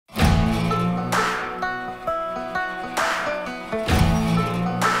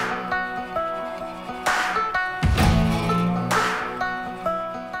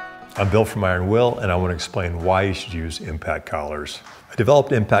I'm Bill from Iron Will, and I want to explain why you should use impact collars. I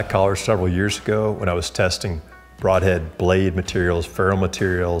developed impact collars several years ago when I was testing broadhead blade materials, ferrule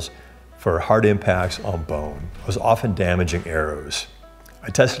materials for hard impacts on bone. I was often damaging arrows.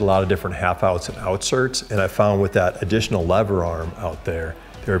 I tested a lot of different half-outs and outserts, and I found with that additional lever arm out there,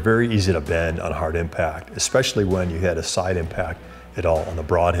 they were very easy to bend on hard impact, especially when you had a side impact at all on the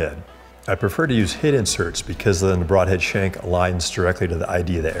broadhead. I prefer to use hit inserts because then the broadhead shank aligns directly to the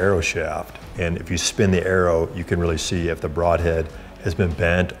ID of the arrow shaft. And if you spin the arrow, you can really see if the broadhead has been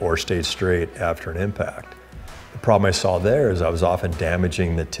bent or stayed straight after an impact. The problem I saw there is I was often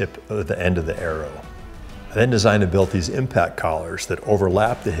damaging the tip of the end of the arrow. I then designed and built these impact collars that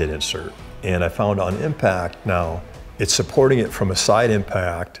overlap the hit insert. And I found on impact now, it's supporting it from a side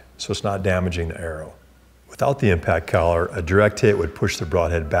impact, so it's not damaging the arrow. Without the impact collar, a direct hit would push the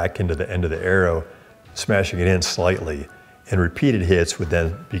broadhead back into the end of the arrow, smashing it in slightly, and repeated hits would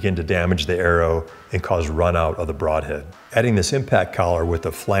then begin to damage the arrow and cause run out of the broadhead. Adding this impact collar with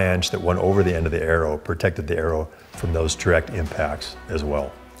the flange that went over the end of the arrow protected the arrow from those direct impacts as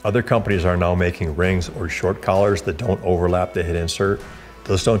well. Other companies are now making rings or short collars that don't overlap the hit insert.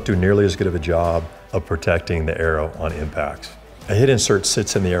 Those don't do nearly as good of a job of protecting the arrow on impacts. A hit insert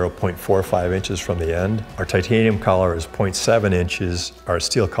sits in the arrow 0.45 inches from the end. Our titanium collar is 0.7 inches. Our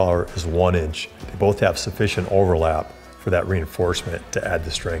steel collar is 1 inch. They both have sufficient overlap for that reinforcement to add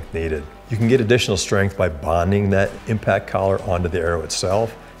the strength needed. You can get additional strength by bonding that impact collar onto the arrow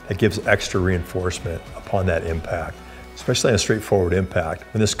itself. That gives extra reinforcement upon that impact, especially on a straightforward impact.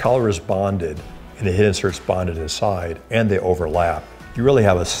 When this collar is bonded and the hit insert's bonded inside and they overlap, you really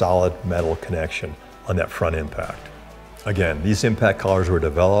have a solid metal connection on that front impact. Again, these impact collars were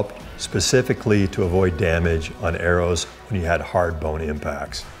developed specifically to avoid damage on arrows when you had hard bone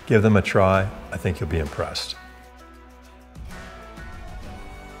impacts. Give them a try. I think you'll be impressed.